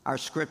Our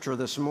scripture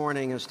this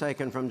morning is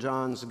taken from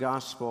John's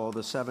Gospel,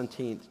 the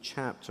 17th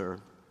chapter,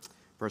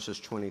 verses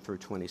 20 through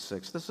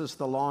 26. This is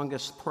the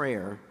longest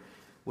prayer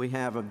we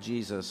have of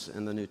Jesus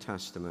in the New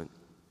Testament.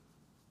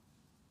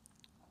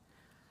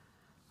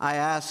 I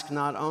ask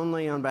not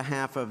only on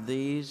behalf of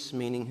these,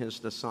 meaning his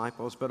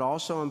disciples, but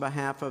also on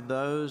behalf of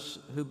those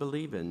who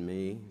believe in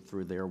me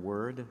through their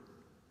word,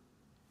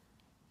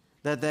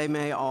 that they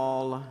may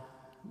all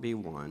be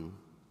one.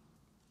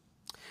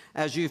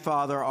 As you,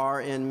 Father,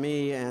 are in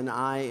me and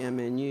I am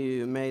in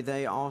you, may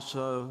they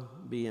also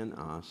be in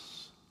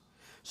us,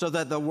 so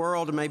that the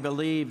world may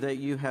believe that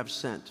you have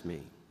sent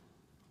me.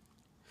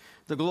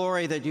 The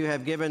glory that you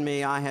have given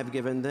me, I have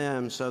given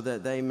them, so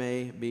that they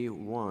may be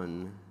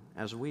one,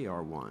 as we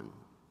are one.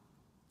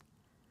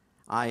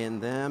 I in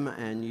them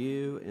and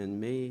you in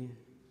me,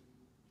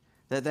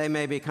 that they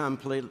may become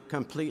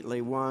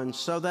completely one,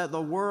 so that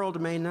the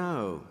world may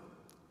know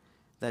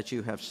that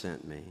you have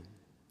sent me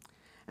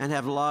and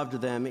have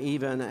loved them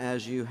even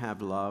as you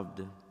have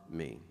loved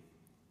me.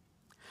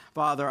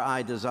 Father,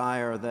 I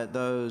desire that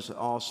those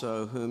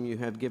also whom you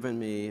have given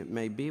me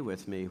may be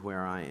with me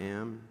where I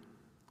am,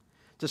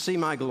 to see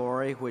my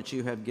glory which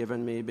you have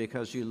given me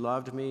because you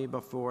loved me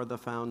before the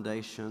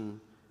foundation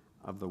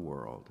of the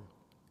world.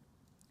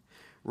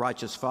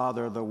 Righteous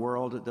Father, the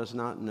world does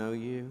not know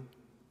you,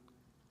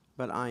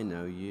 but I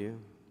know you,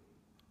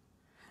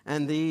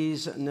 and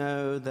these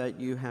know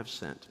that you have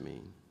sent me.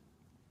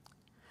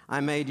 I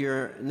made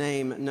your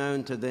name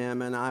known to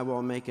them, and I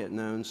will make it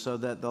known, so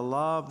that the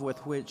love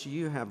with which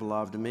you have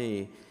loved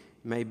me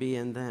may be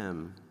in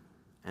them,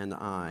 and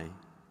I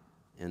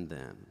in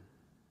them.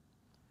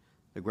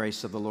 The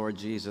grace of the Lord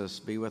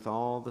Jesus be with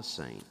all the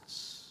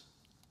saints.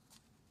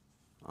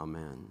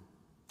 Amen.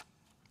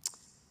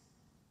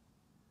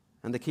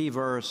 And the key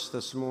verse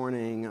this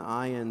morning,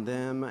 I in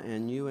them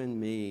and you in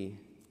me,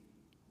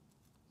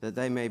 that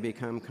they may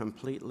become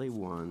completely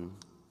one,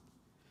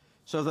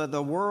 so that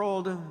the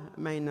world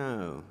may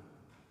know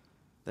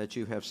that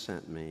you have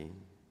sent me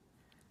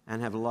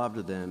and have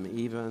loved them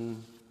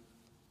even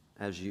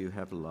as you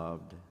have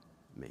loved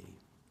me.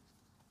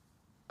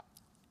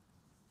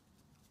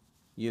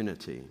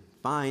 Unity,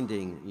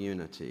 finding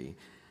unity.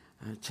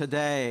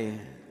 Today,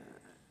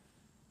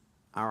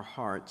 our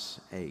hearts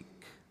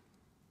ache.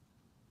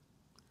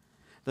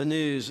 The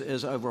news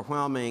is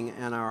overwhelming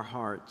and our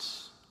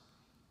hearts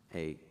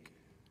ache.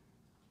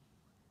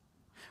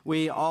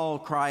 We all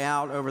cry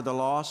out over the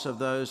loss of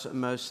those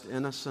most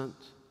innocent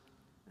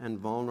and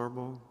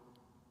vulnerable,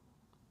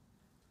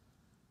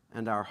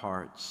 and our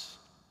hearts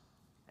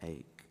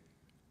ache.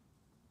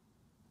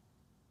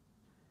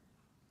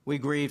 We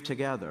grieve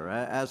together.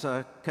 As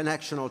a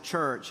connectional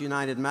church,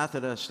 United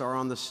Methodist are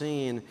on the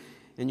scene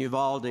in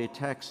Uvalde,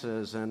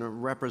 Texas,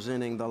 and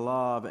representing the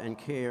love and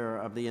care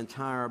of the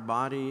entire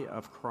body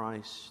of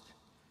Christ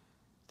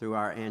through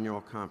our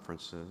annual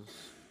conferences.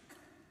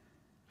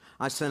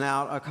 I sent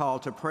out a call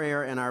to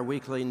prayer in our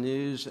weekly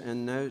news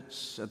and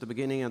notes at the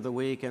beginning of the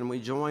week, and we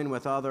join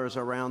with others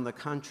around the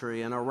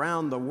country and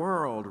around the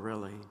world,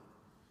 really,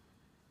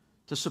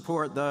 to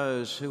support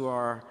those who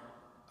are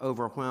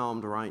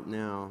overwhelmed right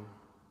now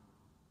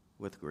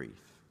with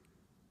grief.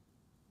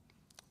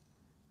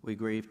 We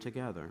grieve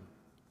together.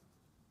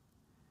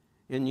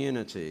 In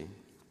unity,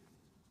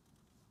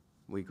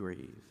 we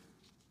grieve.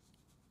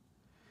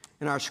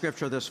 In our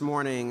scripture this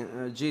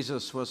morning,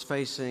 Jesus was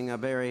facing a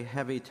very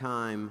heavy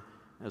time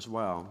as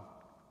well.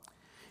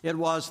 It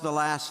was the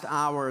last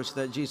hours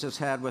that Jesus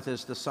had with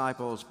his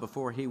disciples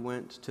before he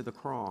went to the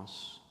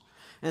cross.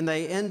 And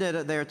they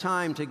ended their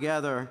time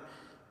together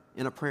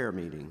in a prayer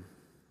meeting.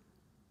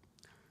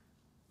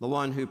 The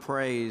one who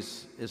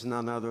prays is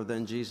none other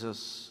than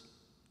Jesus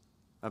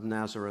of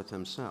Nazareth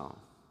himself.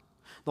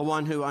 The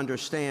one who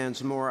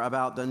understands more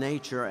about the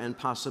nature and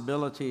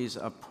possibilities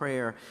of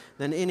prayer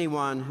than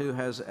anyone who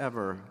has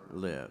ever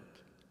lived.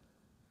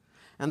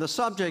 And the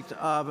subject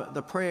of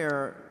the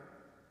prayer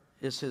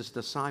is his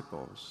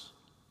disciples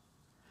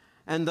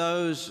and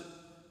those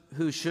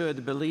who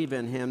should believe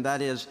in him,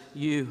 that is,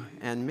 you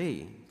and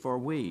me, for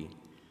we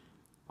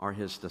are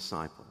his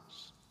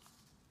disciples.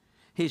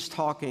 He's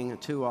talking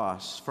to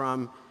us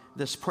from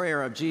this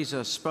prayer of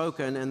Jesus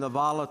spoken in the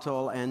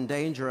volatile and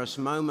dangerous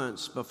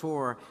moments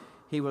before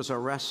he was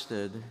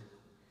arrested.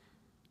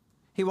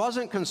 He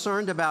wasn't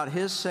concerned about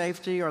his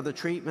safety or the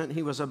treatment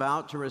he was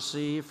about to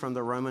receive from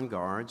the Roman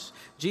guards.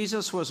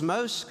 Jesus was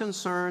most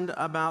concerned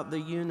about the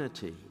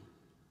unity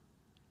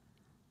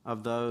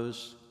of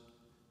those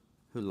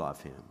who love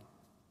him.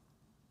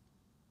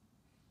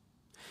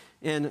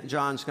 In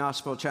John's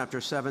Gospel,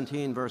 chapter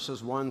 17,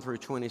 verses 1 through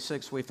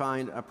 26, we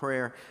find a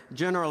prayer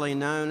generally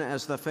known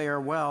as the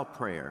farewell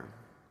prayer,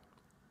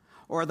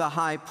 or the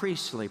high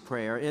priestly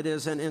prayer. It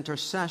is an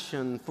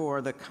intercession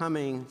for the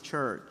coming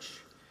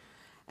church.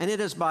 And it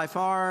is by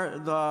far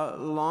the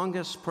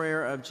longest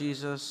prayer of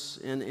Jesus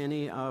in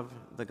any of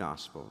the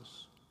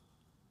Gospels.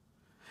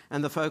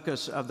 And the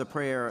focus of the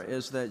prayer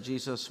is that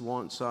Jesus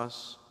wants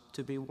us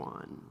to be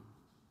one,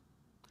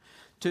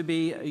 to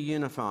be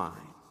unified.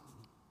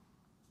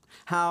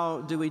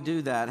 How do we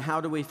do that?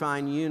 How do we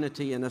find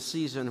unity in a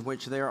season in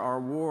which there are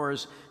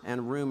wars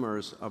and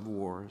rumors of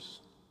wars?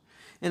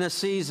 In a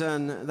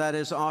season that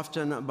is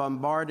often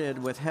bombarded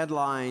with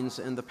headlines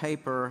in the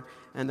paper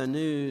and the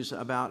news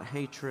about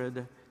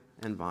hatred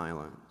and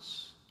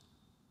violence.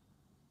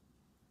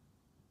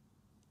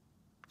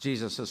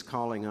 Jesus is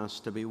calling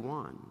us to be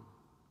one,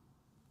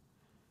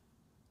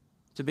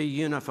 to be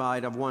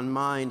unified of one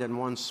mind and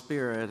one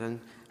spirit.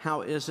 And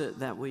how is it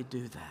that we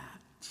do that?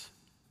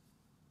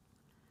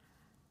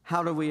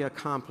 How do we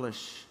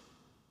accomplish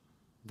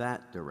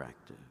that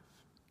directive?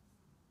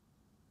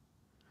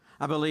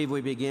 I believe we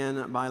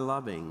begin by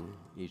loving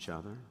each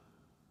other.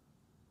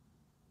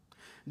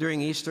 During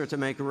Easter, to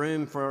make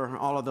room for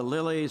all of the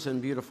lilies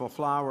and beautiful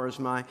flowers,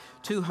 my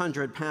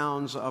 200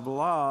 pounds of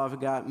love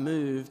got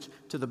moved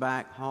to the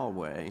back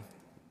hallway,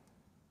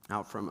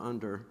 out from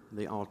under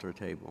the altar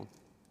table.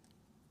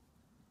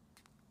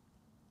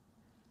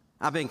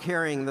 I've been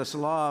carrying this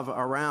love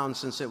around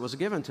since it was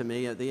given to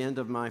me at the end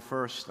of my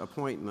first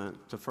appointment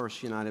to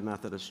First United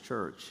Methodist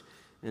Church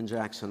in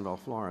Jacksonville,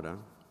 Florida.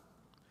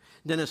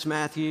 Dennis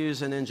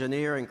Matthews, an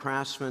engineer and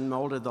craftsman,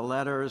 molded the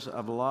letters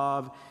of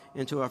love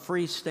into a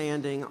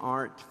freestanding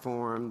art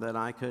form that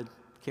I could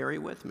carry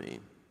with me.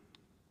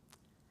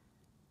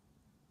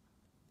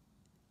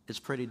 It's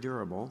pretty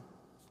durable.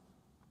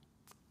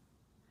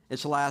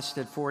 It's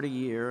lasted 40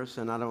 years,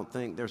 and I don't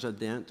think there's a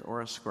dent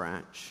or a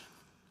scratch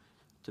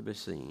to be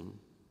seen.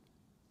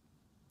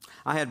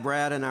 I had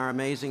Brad and our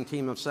amazing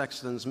team of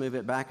sextons move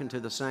it back into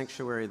the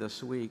sanctuary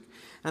this week.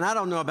 And I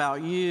don't know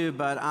about you,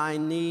 but I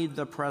need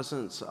the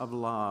presence of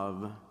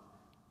love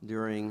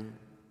during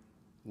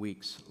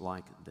weeks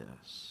like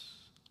this.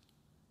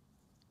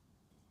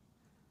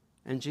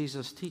 And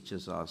Jesus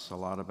teaches us a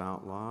lot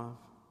about love.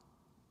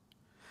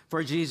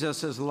 For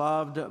Jesus is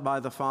loved by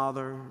the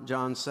Father,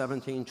 John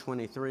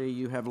 17:23,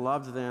 you have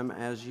loved them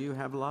as you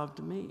have loved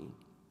me.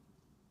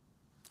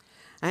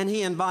 And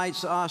he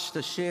invites us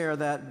to share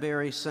that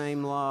very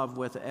same love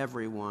with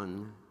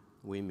everyone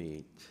we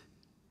meet.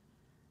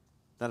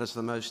 That is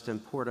the most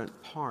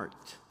important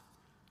part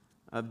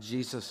of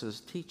Jesus'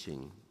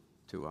 teaching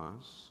to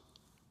us.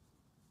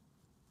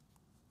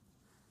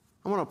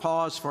 I want to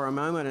pause for a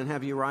moment and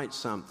have you write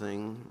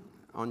something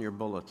on your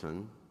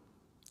bulletin.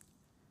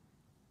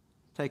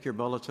 Take your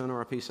bulletin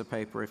or a piece of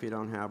paper if you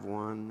don't have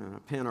one, a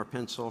pen or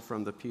pencil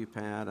from the pew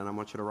pad, and I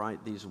want you to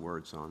write these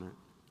words on it.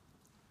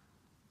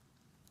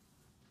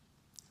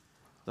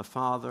 The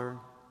Father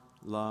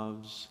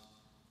loves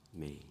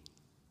me.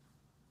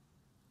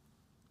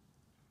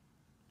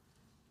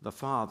 The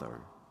Father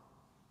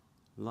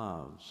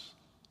loves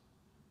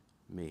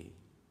me.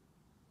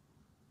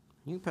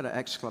 You can put an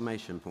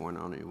exclamation point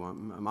on it.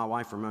 My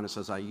wife Ramona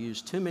says I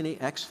use too many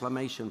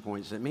exclamation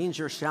points. It means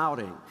you're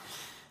shouting.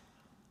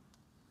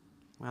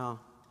 Well,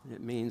 it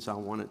means I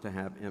want it to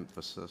have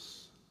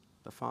emphasis.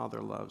 The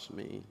Father loves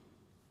me.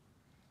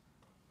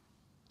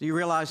 Do you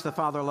realize the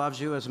Father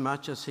loves you as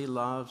much as he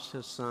loves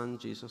his Son,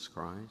 Jesus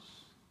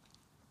Christ?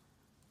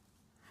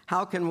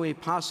 How can we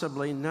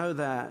possibly know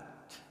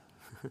that?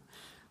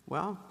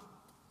 Well,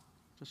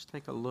 just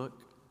take a look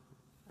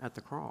at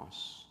the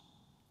cross.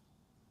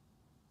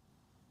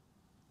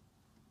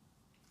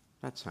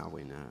 That's how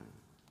we know.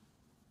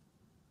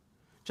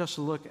 Just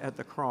look at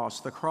the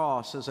cross. The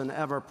cross is an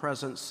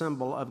ever-present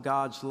symbol of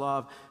God's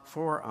love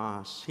for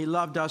us. He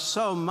loved us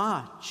so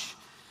much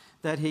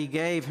that he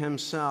gave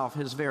himself,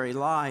 his very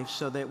life,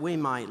 so that we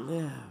might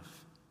live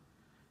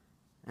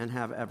and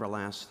have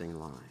everlasting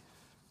life.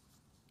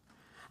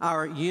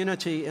 Our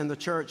unity in the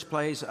church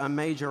plays a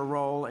major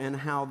role in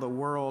how the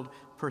world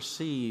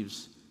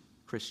perceives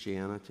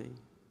Christianity.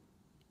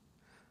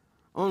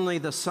 Only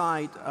the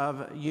sight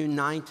of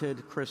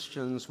united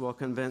Christians will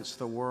convince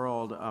the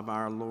world of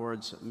our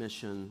Lord's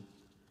mission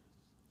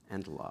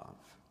and love.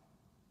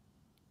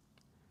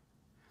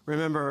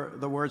 Remember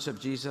the words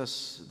of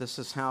Jesus, this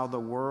is how the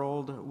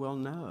world will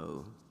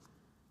know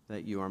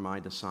that you are my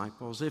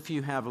disciples, if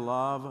you have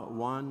love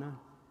one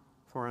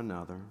for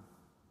another.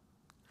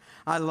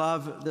 I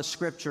love the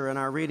scripture in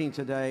our reading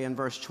today in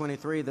verse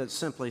 23 that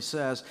simply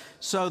says,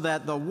 so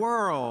that the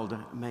world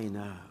may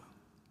know.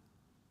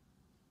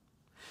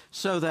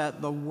 So that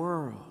the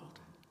world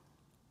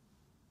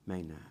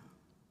may know.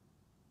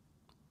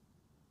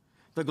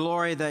 The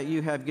glory that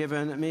you have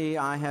given me,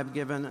 I have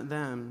given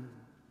them,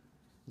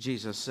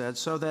 Jesus said,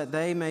 so that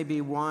they may be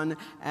one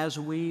as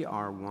we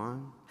are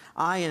one.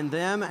 I and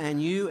them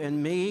and you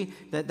and me,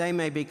 that they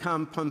may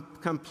become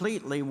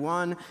completely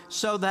one,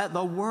 so that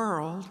the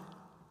world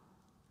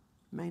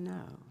may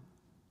know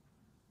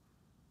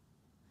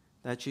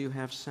that you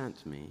have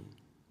sent me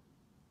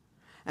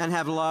and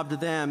have loved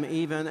them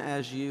even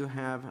as you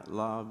have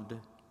loved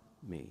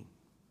me.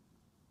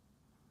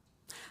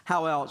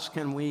 How else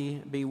can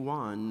we be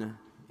one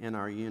in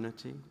our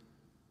unity?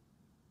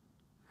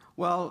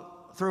 Well,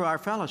 through our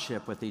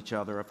fellowship with each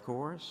other, of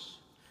course.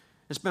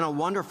 It's been a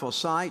wonderful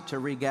sight to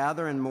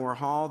regather in Moore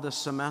Hall this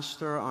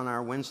semester on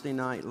our Wednesday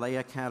night Lay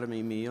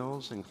Academy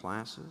meals and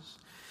classes.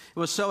 It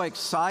was so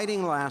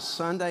exciting last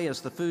Sunday as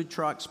the food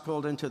trucks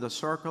pulled into the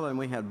circle and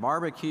we had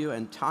barbecue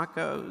and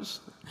tacos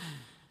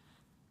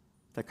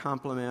to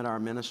complement our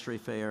ministry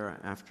fare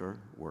after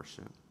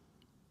worship.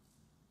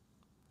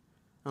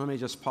 Let me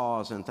just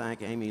pause and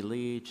thank Amy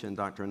Leach and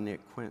Dr. Nick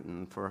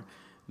Quinton for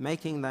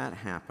making that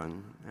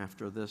happen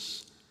after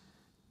this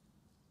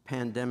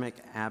pandemic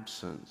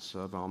absence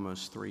of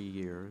almost 3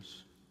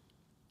 years.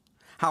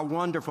 How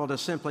wonderful to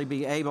simply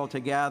be able to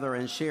gather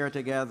and share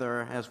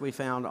together as we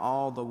found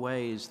all the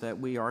ways that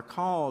we are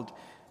called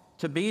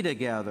to be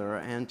together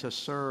and to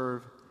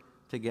serve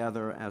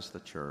together as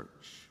the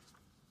church.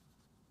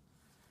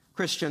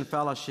 Christian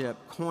fellowship,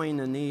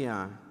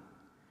 koinonia,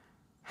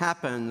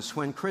 happens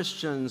when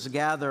Christians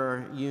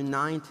gather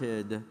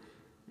united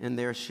in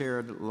their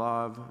shared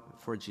love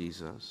for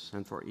Jesus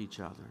and for each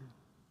other.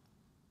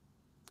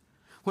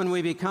 When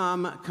we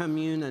become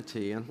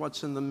community, and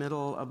what's in the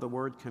middle of the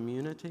word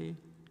community?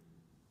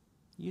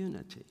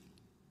 Unity.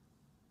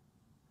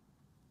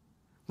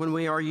 When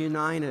we are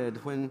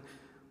united, when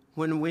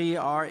we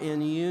are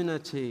in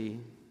unity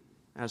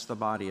as the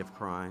body of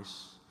Christ.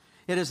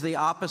 It is the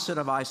opposite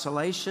of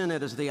isolation.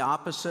 It is the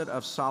opposite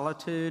of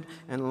solitude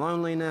and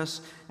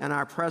loneliness and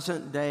our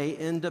present-day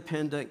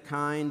independent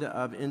kind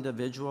of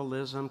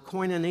individualism.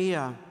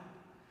 Koinonia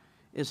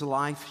is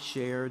life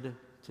shared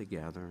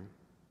together.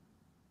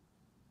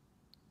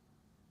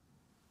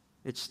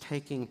 It's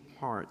taking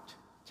part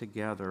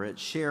together.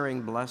 It's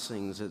sharing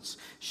blessings. It's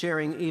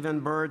sharing even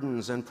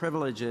burdens and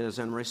privileges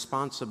and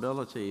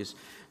responsibilities.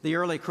 The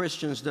early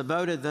Christians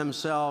devoted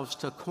themselves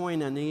to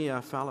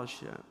koinonia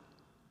fellowship,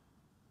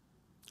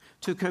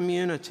 to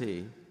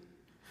community,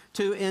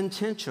 to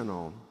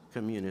intentional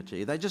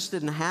community. They just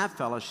didn't have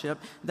fellowship.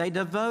 They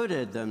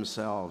devoted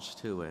themselves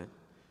to it.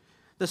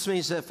 This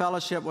means that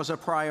fellowship was a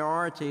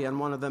priority and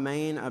one of the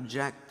main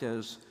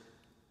objectives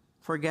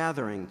for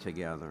gathering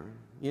together.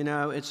 You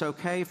know, it's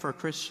okay for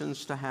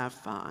Christians to have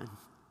fun.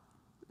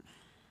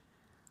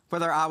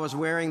 Whether I was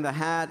wearing the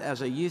hat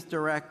as a youth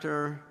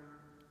director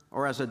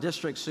or as a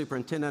district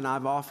superintendent,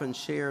 I've often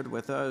shared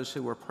with those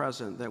who were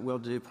present that we'll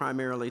do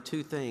primarily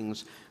two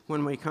things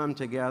when we come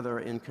together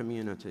in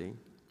community.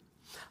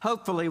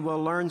 Hopefully,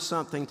 we'll learn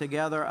something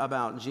together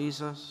about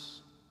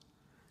Jesus.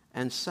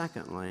 And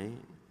secondly,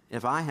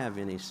 if I have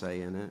any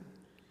say in it,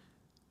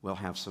 we'll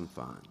have some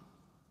fun.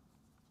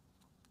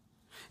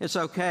 It's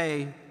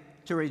okay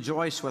to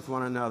rejoice with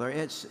one another.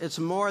 It's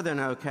more than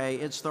okay.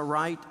 It's the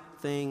right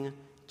thing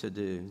to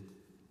do.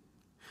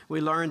 We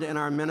learned in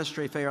our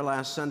ministry fair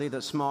last Sunday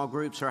that small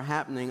groups are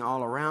happening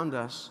all around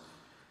us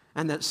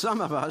and that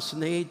some of us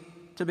need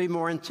to be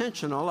more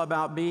intentional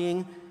about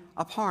being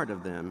a part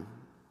of them,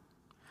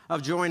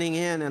 of joining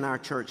in our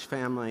church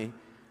family,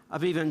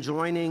 of even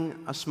joining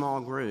a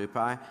small group.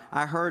 I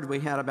heard we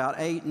had about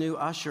 8 new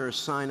ushers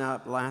sign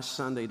up last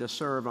Sunday to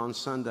serve on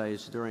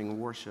Sundays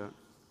during worship.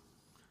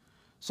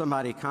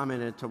 Somebody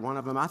commented to one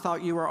of them, "I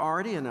thought you were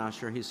already an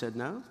usher." He said,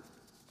 "No."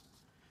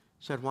 I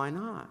said, "Why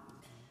not?"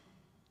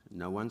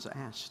 "No one's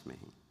asked me."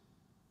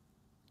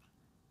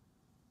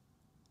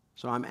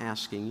 So I'm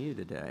asking you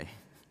today.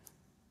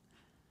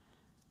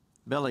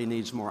 Billy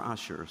needs more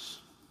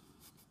ushers.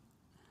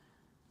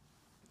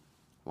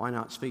 Why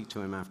not speak to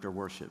him after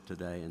worship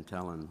today and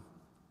tell him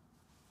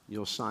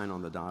you'll sign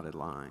on the dotted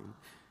line?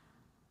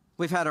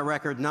 We've had a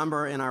record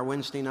number in our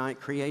Wednesday night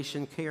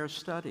creation care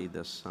study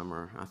this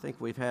summer. I think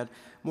we've had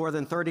more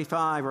than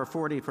 35 or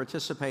 40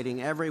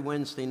 participating every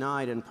Wednesday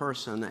night in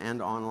person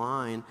and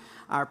online.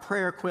 Our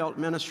prayer quilt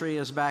ministry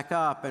is back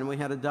up, and we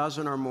had a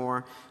dozen or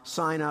more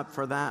sign up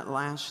for that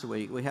last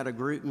week. We had a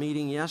group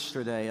meeting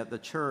yesterday at the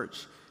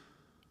church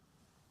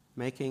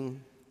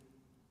making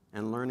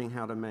and learning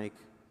how to make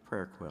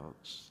prayer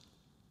quilts.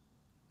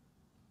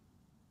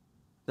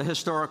 The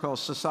Historical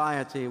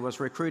Society was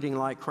recruiting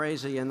like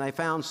crazy, and they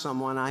found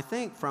someone, I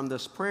think, from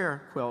this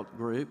prayer quilt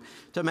group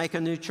to make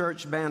a new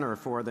church banner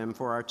for them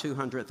for our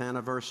 200th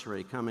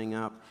anniversary coming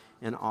up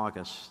in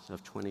August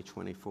of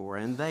 2024,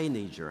 and they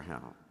need your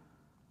help.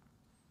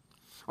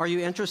 Are you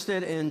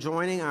interested in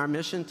joining our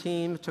mission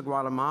team to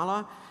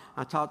Guatemala?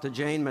 I talked to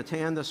Jane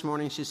Matan this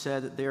morning. She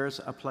said, "There's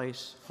a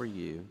place for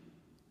you."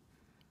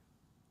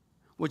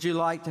 Would you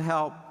like to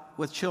help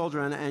with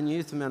children and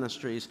youth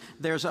ministries?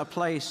 There's a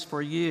place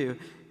for you.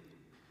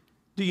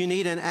 Do you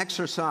need an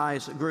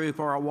exercise group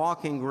or a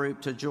walking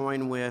group to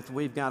join with?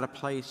 We've got a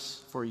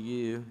place for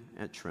you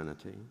at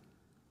Trinity.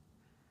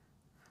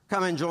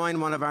 Come and join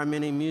one of our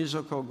many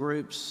musical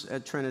groups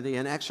at Trinity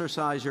and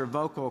exercise your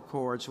vocal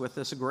cords with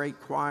this great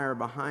choir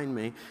behind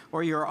me,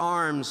 or your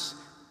arms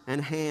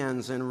and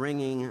hands in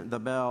ringing the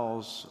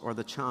bells or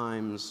the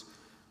chimes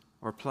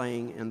or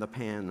playing in the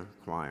pan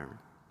choir.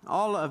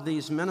 All of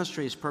these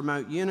ministries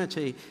promote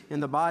unity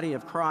in the body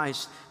of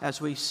Christ as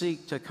we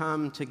seek to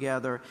come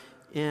together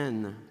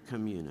in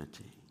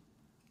community.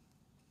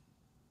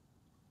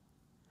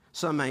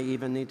 Some may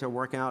even need to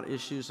work out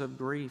issues of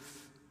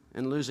grief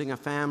and losing a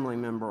family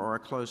member or a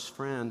close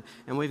friend,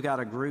 and we've got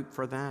a group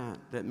for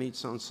that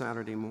meets on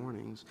Saturday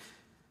mornings.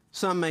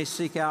 Some may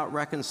seek out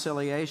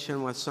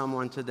reconciliation with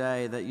someone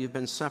today that you've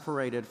been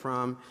separated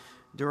from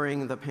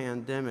during the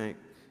pandemic,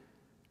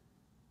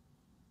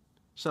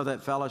 so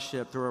that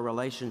fellowship through a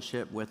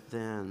relationship with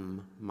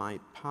them might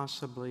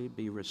possibly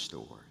be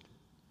restored.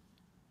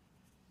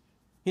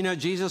 You know,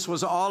 Jesus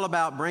was all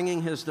about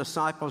bringing his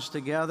disciples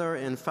together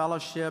in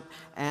fellowship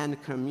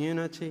and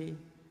community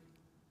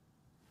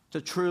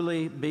to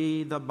truly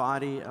be the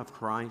body of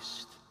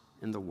Christ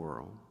in the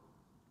world.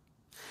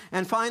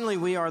 And finally,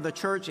 we are the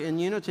church in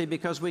unity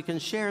because we can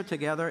share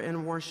together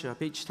in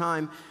worship. Each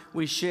time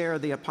we share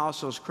the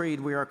Apostles' Creed,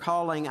 we are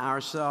calling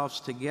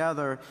ourselves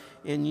together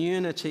in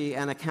unity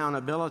and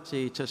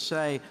accountability to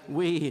say,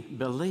 we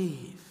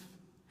believe.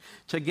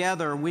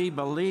 Together we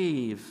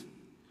believe.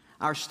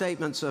 Our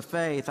statements of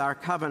faith, our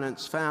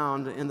covenants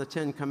found in the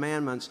Ten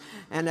Commandments,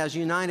 and as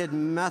United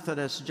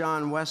Methodists,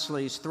 John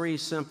Wesley's 3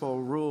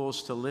 simple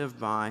rules to live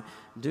by: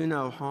 do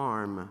no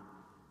harm,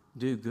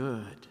 do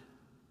good,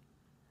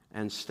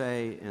 and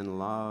stay in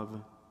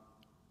love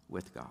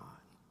with God.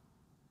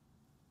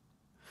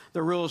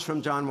 The rules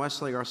from John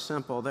Wesley are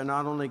simple. They're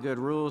not only good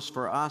rules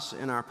for us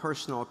in our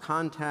personal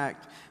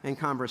contact and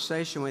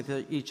conversation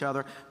with each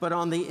other, but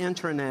on the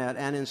internet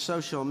and in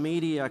social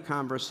media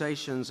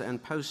conversations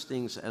and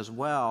postings as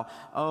well.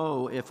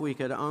 Oh, if we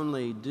could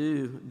only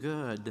do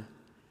good,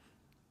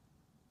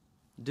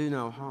 do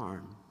no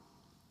harm,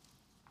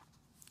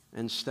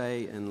 and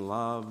stay in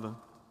love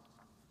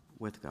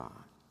with God.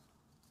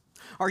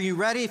 Are you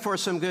ready for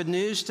some good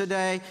news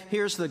today?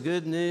 Here's the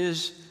good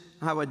news.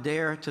 I would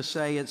dare to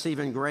say it's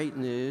even great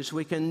news.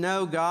 We can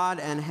know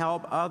God and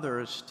help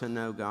others to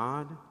know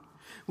God.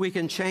 We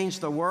can change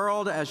the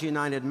world as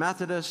United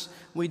Methodists.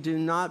 We do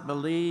not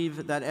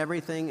believe that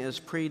everything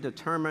is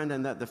predetermined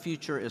and that the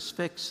future is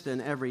fixed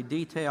in every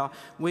detail.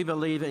 We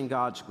believe in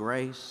God's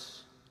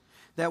grace,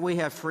 that we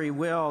have free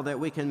will, that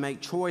we can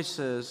make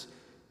choices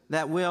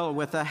that will,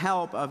 with the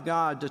help of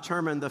God,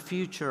 determine the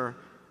future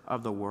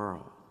of the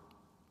world.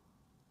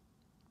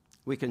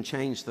 We can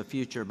change the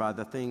future by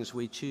the things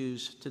we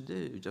choose to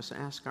do. Just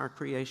ask our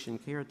creation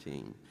care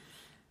team.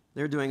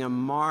 They're doing a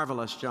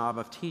marvelous job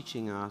of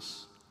teaching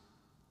us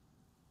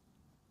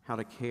how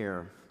to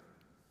care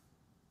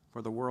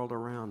for the world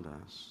around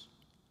us.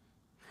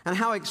 And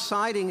how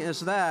exciting is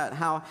that?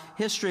 How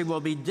history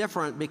will be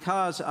different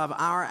because of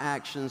our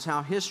actions.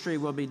 How history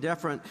will be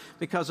different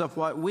because of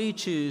what we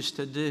choose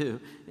to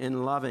do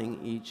in loving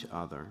each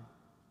other.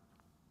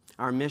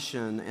 Our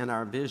mission and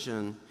our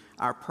vision,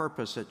 our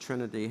purpose at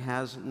Trinity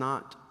has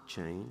not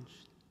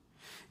changed.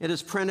 It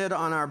is printed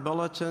on our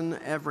bulletin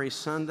every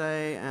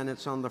Sunday, and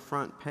it's on the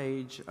front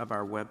page of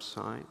our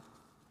website.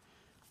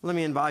 Let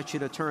me invite you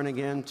to turn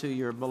again to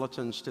your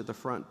bulletins to the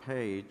front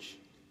page.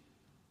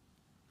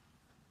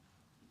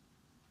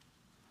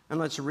 And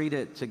let's read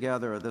it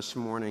together this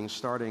morning,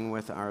 starting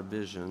with our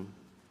vision.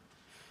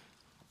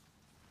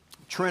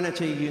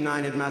 Trinity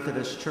United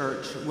Methodist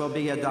Church will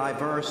be a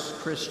diverse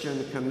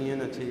Christian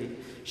community,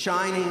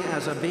 shining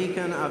as a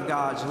beacon of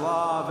God's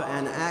love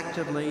and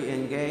actively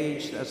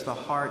engaged as the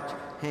heart,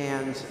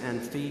 hands, and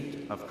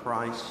feet of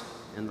Christ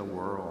in the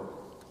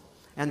world.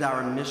 And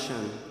our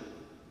mission,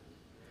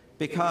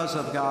 because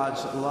of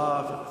God's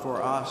love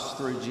for us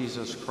through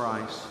Jesus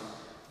Christ,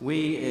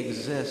 we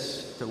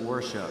exist to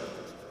worship,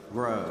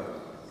 grow,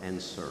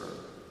 and serve.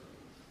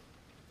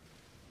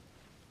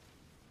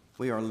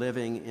 We are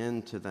living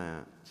into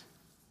that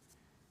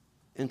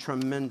in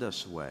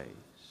tremendous ways.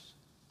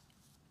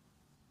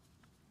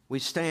 We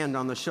stand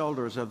on the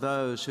shoulders of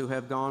those who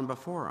have gone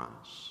before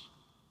us,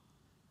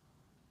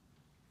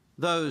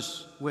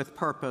 those with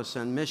purpose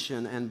and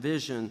mission and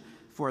vision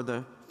for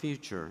the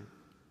future.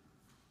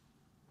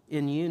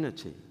 In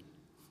unity,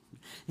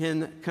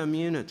 in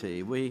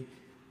community.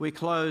 We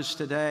close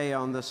today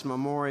on this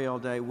Memorial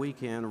Day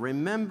weekend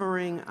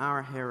remembering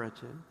our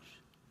heritage,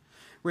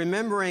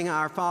 remembering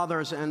our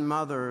fathers and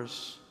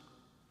mothers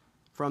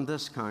from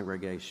this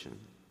congregation,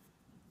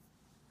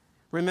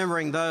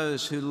 remembering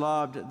those who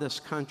loved this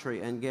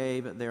country and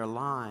gave their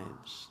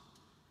lives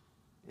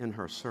in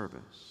her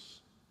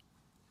service.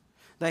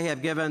 They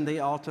have given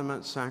the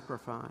ultimate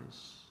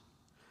sacrifice.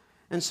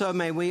 And so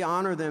may we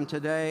honor them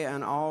today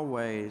and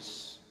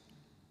always,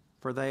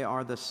 for they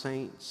are the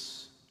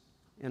saints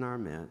in our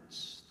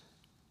midst,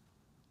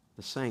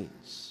 the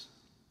saints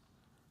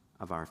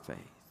of our faith.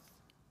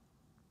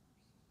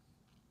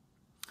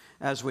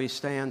 As we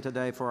stand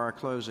today for our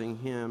closing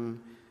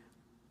hymn,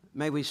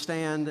 may we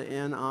stand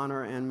in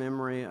honor and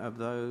memory of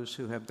those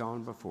who have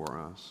gone before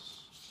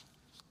us,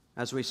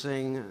 as we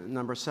sing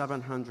number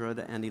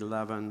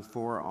 711,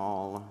 For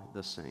All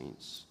the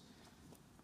Saints.